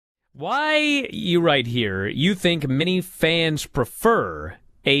Why, you write here, you think many fans prefer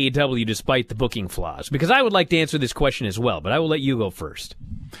AEW despite the booking flaws? Because I would like to answer this question as well, but I will let you go first.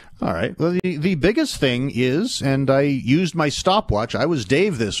 All right. Well, the biggest thing is, and I used my stopwatch, I was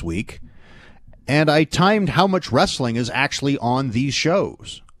Dave this week, and I timed how much wrestling is actually on these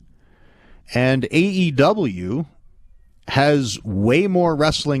shows. And AEW has way more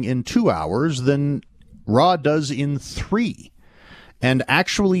wrestling in 2 hours than Raw does in 3. And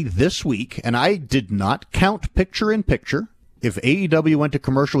actually this week, and I did not count picture-in-picture. If AEW went to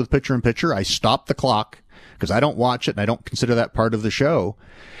commercial with picture-in-picture, I stopped the clock because I don't watch it and I don't consider that part of the show.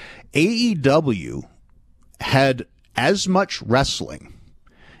 AEW had as much wrestling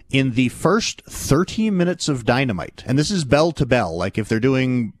in the first 30 minutes of Dynamite. And this is bell to bell. Like if they're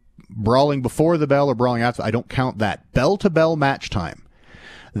doing brawling before the bell or brawling after, I don't count that. Bell to bell match time.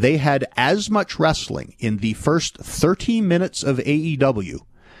 They had as much wrestling in the first 30 minutes of AEW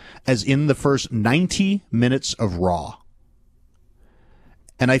as in the first 90 minutes of Raw.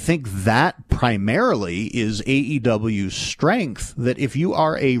 And I think that primarily is AEW's strength, that if you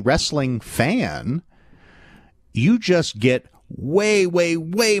are a wrestling fan, you just get way, way,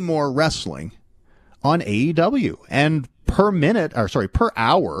 way more wrestling on AEW. And per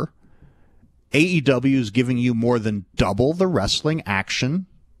hour, AEW is giving you more than double the wrestling action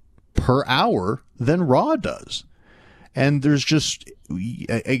per hour than Raw does. And there's just,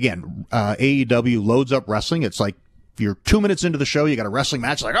 again, AEW loads up wrestling. It's like you're 2 minutes into the show, you got a wrestling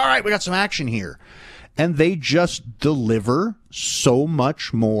match, like, all right, we got some action here. And they just deliver so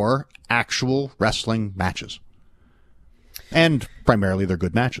much more actual wrestling matches. And primarily they're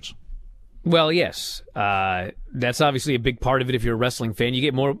good matches. Well, yes. That's obviously a big part of it if you're a wrestling fan. You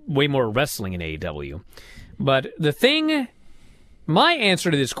get way more wrestling in AEW. But my answer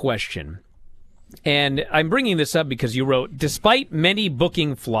to this question, and I'm bringing this up because you wrote, despite many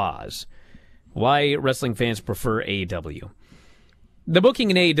booking flaws, why wrestling fans prefer AEW. The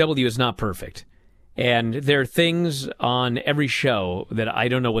booking in AEW is not perfect. And there are things on every show that I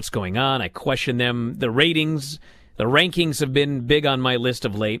don't know what's going on. I question them. The rankings have been big on my list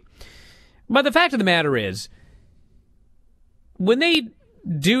of late. But the fact of the matter is, when they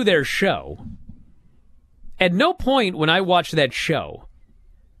do their show, at no point when I watch that show,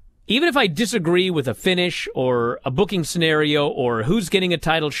 even if I disagree with a finish or a booking scenario or who's getting a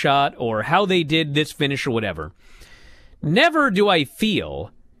title shot or how they did this finish or whatever, never do I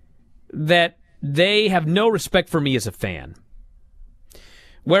feel that they have no respect for me as a fan.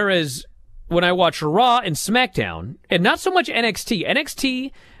 Whereas when I watch Raw and SmackDown, and not so much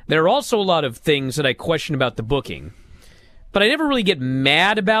NXT, there are also a lot of things that I question about the booking. But I never really get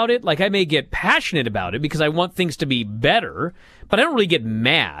mad about it. Like, I may get passionate about it because I want things to be better, but I don't really get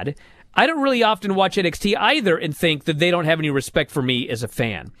mad. I don't really often watch NXT either and think that they don't have any respect for me as a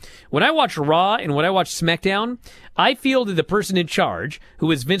fan. When I watch Raw and when I watch SmackDown, I feel that the person in charge, who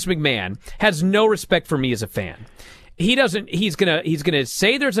is Vince McMahon, has no respect for me as a fan. He doesn't. He's gonna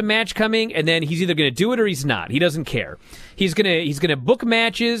say there's a match coming, and then he's either gonna do it or he's not. He doesn't care. He's gonna book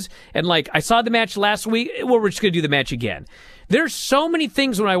matches, and like I saw the match last week. Well, we're just gonna do the match again. There's so many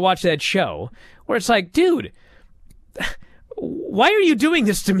things when I watch that show where it's like, dude, why are you doing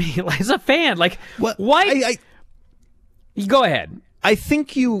this to me as a fan? Like, why? You go ahead. I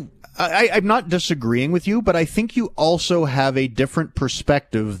think I'm not disagreeing with you, but I think you also have a different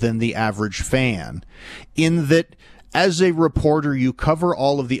perspective than the average fan, in that as a reporter, you cover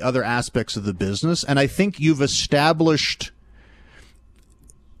all of the other aspects of the business, and I think you've established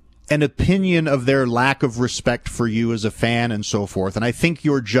an opinion of their lack of respect for you as a fan and so forth, and I think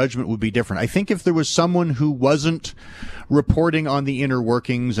your judgment would be different. I think if there was someone who wasn't reporting on the inner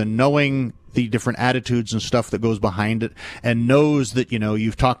workings and knowing the different attitudes and stuff that goes behind it, and knows that, you know,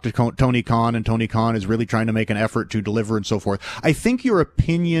 you've talked to Tony Khan, and Tony Khan is really trying to make an effort to deliver and so forth, I think your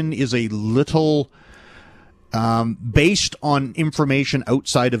opinion is a little based on information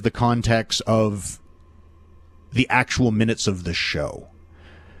outside of the context of the actual minutes of the show.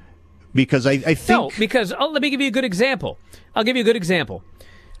 Because I think... No, because let me give you a good example. I'll give you a good example.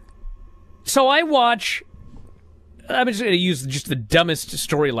 So I watch... I'm just going to use just the dumbest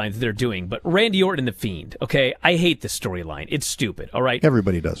storylines they're doing, but Randy Orton and The Fiend, okay? I hate this storyline. It's stupid, all right?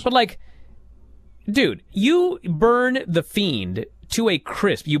 Everybody does. But, like, dude, you burn The Fiend to a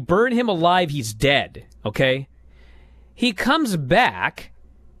crisp. You burn him alive, he's dead, okay? He comes back,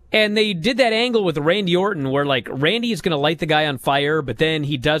 and they did that angle with Randy Orton where, like, Randy is going to light the guy on fire, but then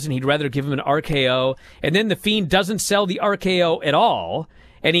he doesn't. He'd rather give him an RKO, and then The Fiend doesn't sell the RKO at all,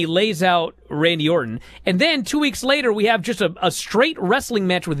 and he lays out Randy Orton. And then 2 weeks later, we have just a straight wrestling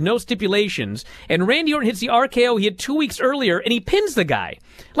match with no stipulations, and Randy Orton hits the RKO he hit 2 weeks earlier, and he pins the guy.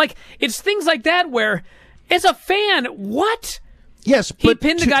 Like, it's things like that where, as a fan, what? Yes, but he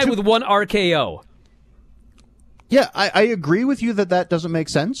pinned the guy with one RKO. Yeah, I agree with you that doesn't make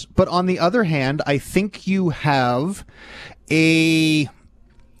sense. But on the other hand, I think you have a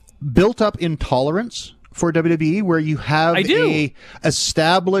built-up intolerance for WWE where you have a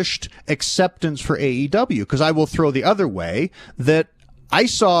established acceptance for AEW. Because I will throw the other way that I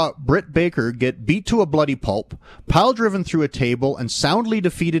saw Britt Baker get beat to a bloody pulp, pile-driven through a table, and soundly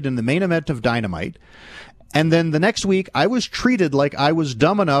defeated in the main event of Dynamite. And then the next week, I was treated like I was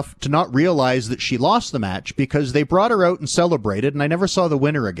dumb enough to not realize that she lost the match because they brought her out and celebrated, and I never saw the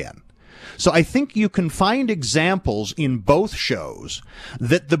winner again. So I think you can find examples in both shows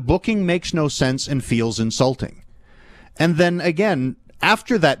that the booking makes no sense and feels insulting. And then again,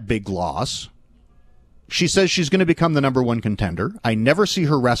 after that big loss, she says she's going to become the number one contender. I never see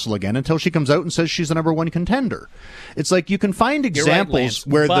her wrestle again until she comes out and says she's the number one contender. It's like you can find examples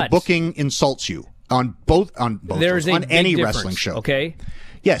where the booking insults you. On both on any wrestling show. Okay?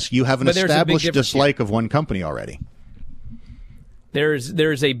 Yes, you have an established dislike of one company already.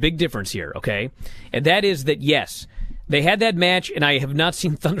 There's a big difference here, okay? And that is that, yes, they had that match, and I have not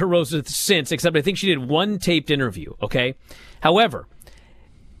seen Thunder Rosa since, except I think she did one taped interview, okay? However,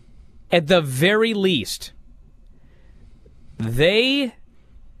 at the very least, they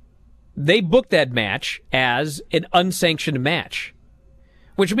booked that match as an unsanctioned match.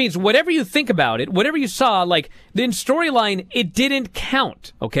 Which means whatever you think about it, whatever you saw, like, in storyline, it didn't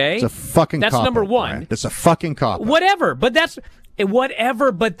count, okay? It's a fucking That's cop-out, number one. Brian. It's a fucking cop-out. Whatever, but that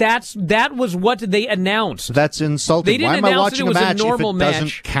was what they announced. That's insulting. They didn't Why am I announce watching it was a match a normal if it match.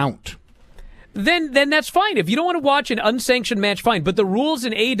 doesn't count? Then that's fine. If you don't want to watch an unsanctioned match, fine. But the rules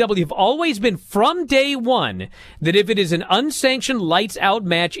in AEW have always been from day one that if it is an unsanctioned lights-out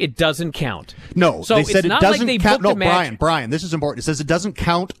match, it doesn't count. No, so they said it's it not doesn't like they count. booked No, a match. Brian, this is important. It says it doesn't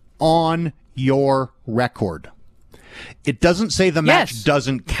count on your record. It doesn't say the match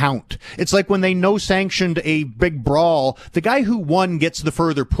doesn't count. It's like when they no-sanctioned a big brawl, the guy who won gets the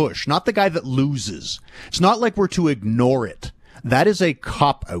further push, not the guy that loses. It's not like we're to ignore it. That is a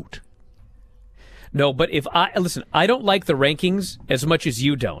cop-out. No, but I don't like the rankings as much as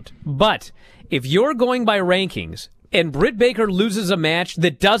you don't. But if you're going by rankings and Britt Baker loses a match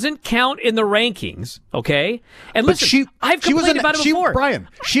that doesn't count in the rankings, okay? And listen, I've complained about it before. Brian,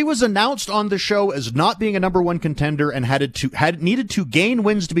 she was announced on the show as not being a number one contender and needed to gain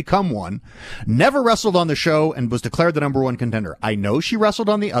wins to become one. Never wrestled on the show and was declared the number one contender. I know she wrestled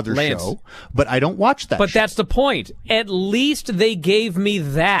on the other show, but I don't watch that But show. That's the point. At least they gave me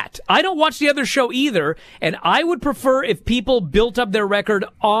that. I don't watch the other show either, and I would prefer if people built up their record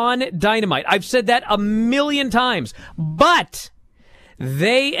on Dynamite. I've said that a million times. But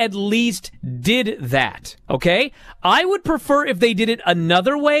they at least did that, okay? I would prefer if they did it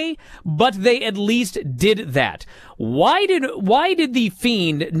another way, but they at least did that. Why did the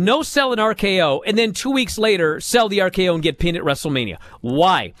Fiend no-sell an RKO and then 2 weeks later sell the RKO and get pinned at WrestleMania?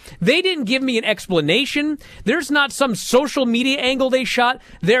 Why? They didn't give me an explanation. There's not some social media angle they shot.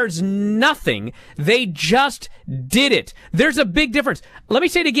 There's nothing. They just did it. There's a big difference. Let me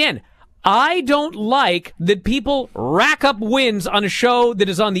say it again. I don't like that people rack up wins on a show that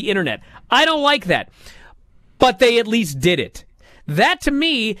is on the internet. I don't like that. But they at least did it. That, to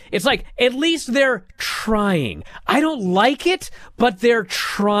me, it's like, at least they're trying. I don't like it, but they're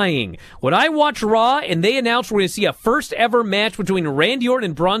trying. When I watch Raw and they announce we're going to see a first ever match between Randy Orton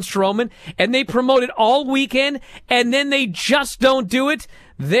and Braun Strowman, and they promote it all weekend, and then they just don't do it,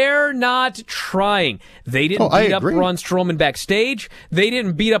 they're not trying. They didn't beat up Braun Strowman backstage. They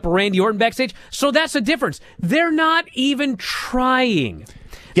didn't beat up Randy Orton backstage. So that's the difference. They're not even trying.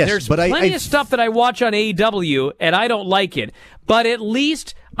 Yes, There's but plenty of stuff that I watch on AEW, and I don't like it. But at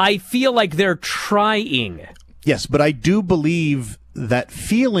least I feel like they're trying. Yes, but I do believe that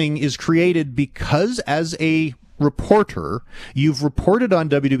feeling is created because as a reporter, you've reported on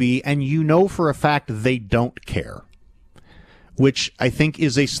WWE and you know for a fact they don't care. Which I think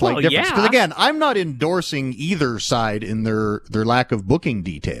is a slight difference. Because again, I'm not endorsing either side in their lack of booking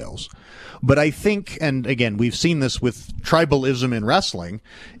details. But I think, and again, we've seen this with tribalism in wrestling,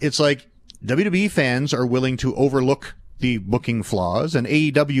 it's like WWE fans are willing to overlook the booking flaws, and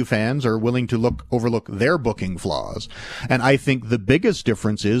AEW fans are willing to overlook their booking flaws. And I think the biggest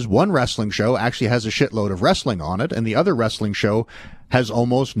difference is one wrestling show actually has a shitload of wrestling on it, and the other wrestling show has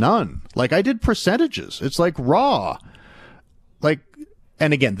almost none. Like, I did percentages. It's like Raw. Like,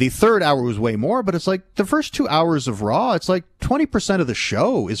 And again, the third hour was way more, but it's like the first 2 hours of Raw, it's like 20% of the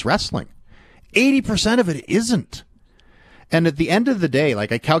show is wrestling. 80% of it isn't. And at the end of the day,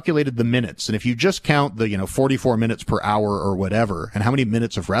 like I calculated the minutes, and if you just count the, 44 minutes per hour or whatever, and how many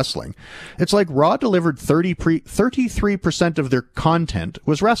minutes of wrestling, it's like Raw delivered 33% of their content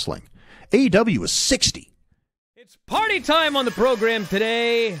was wrestling. AEW was 60. It's party time on the program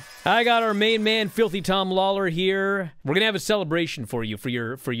today. I got our main man, Filthy Tom Lawler, here. We're gonna have a celebration for you for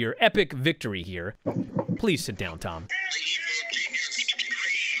your epic victory here. Please sit down, Tom.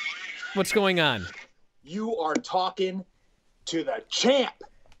 What's going on? You are talking to the champ,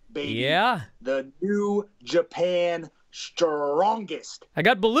 baby. Yeah? The New Japan strongest. I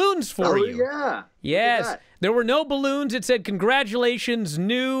got balloons for you. Yeah. Yes. There were no balloons. It said, congratulations,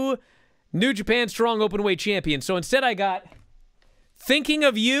 New Japan Strong Openweight Champion. So instead I got thinking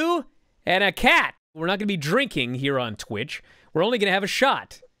of you and a cat. We're not going to be drinking here on Twitch. We're only going to have a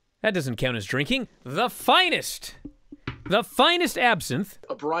shot. That doesn't count as drinking. The finest absinthe.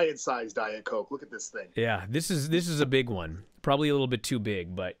 A Brian-sized Diet Coke. Look at this thing. Yeah, this is a big one. Probably a little bit too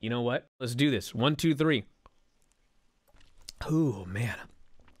big, but you know what? Let's do this. 1, 2, 3. Oh, man.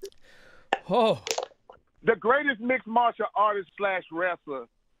 Oh. The greatest mixed martial artist / wrestler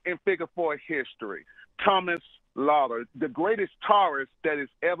in Figure 4 history, Thomas Lawler, the greatest Taurus that has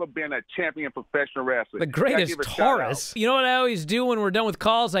ever been a champion professional wrestler. The greatest Taurus? You know what I always do when we're done with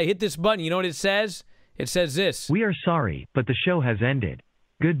calls? I hit this button. You know what it says? It says this. We are sorry, but the show has ended.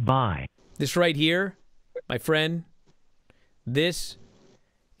 Goodbye. This right here, my friend, this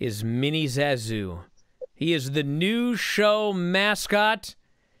is Mini Zazu. He is the new show mascot.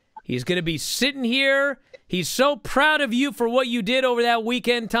 He's going to be sitting here. He's so proud of you for what you did over that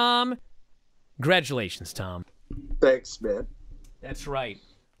weekend, Tom. Congratulations, Tom. Thanks, man. That's right.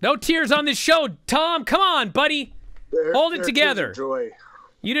 No tears on this show, Tom. Come on, buddy. Hold it together. Joy.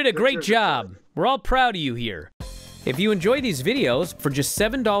 You did a great job. We're all proud of you here. If you enjoy these videos, for just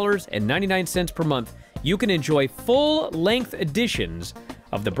 $7.99 per month, you can enjoy full-length editions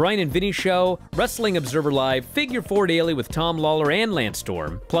of The Brian and Vinny Show, Wrestling Observer Live, Figure 4 Daily with Tom Lawler and Lance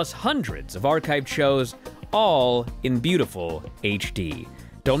Storm, plus hundreds of archived shows, all in beautiful HD.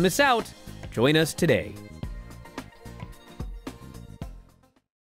 Don't miss out. Join us today.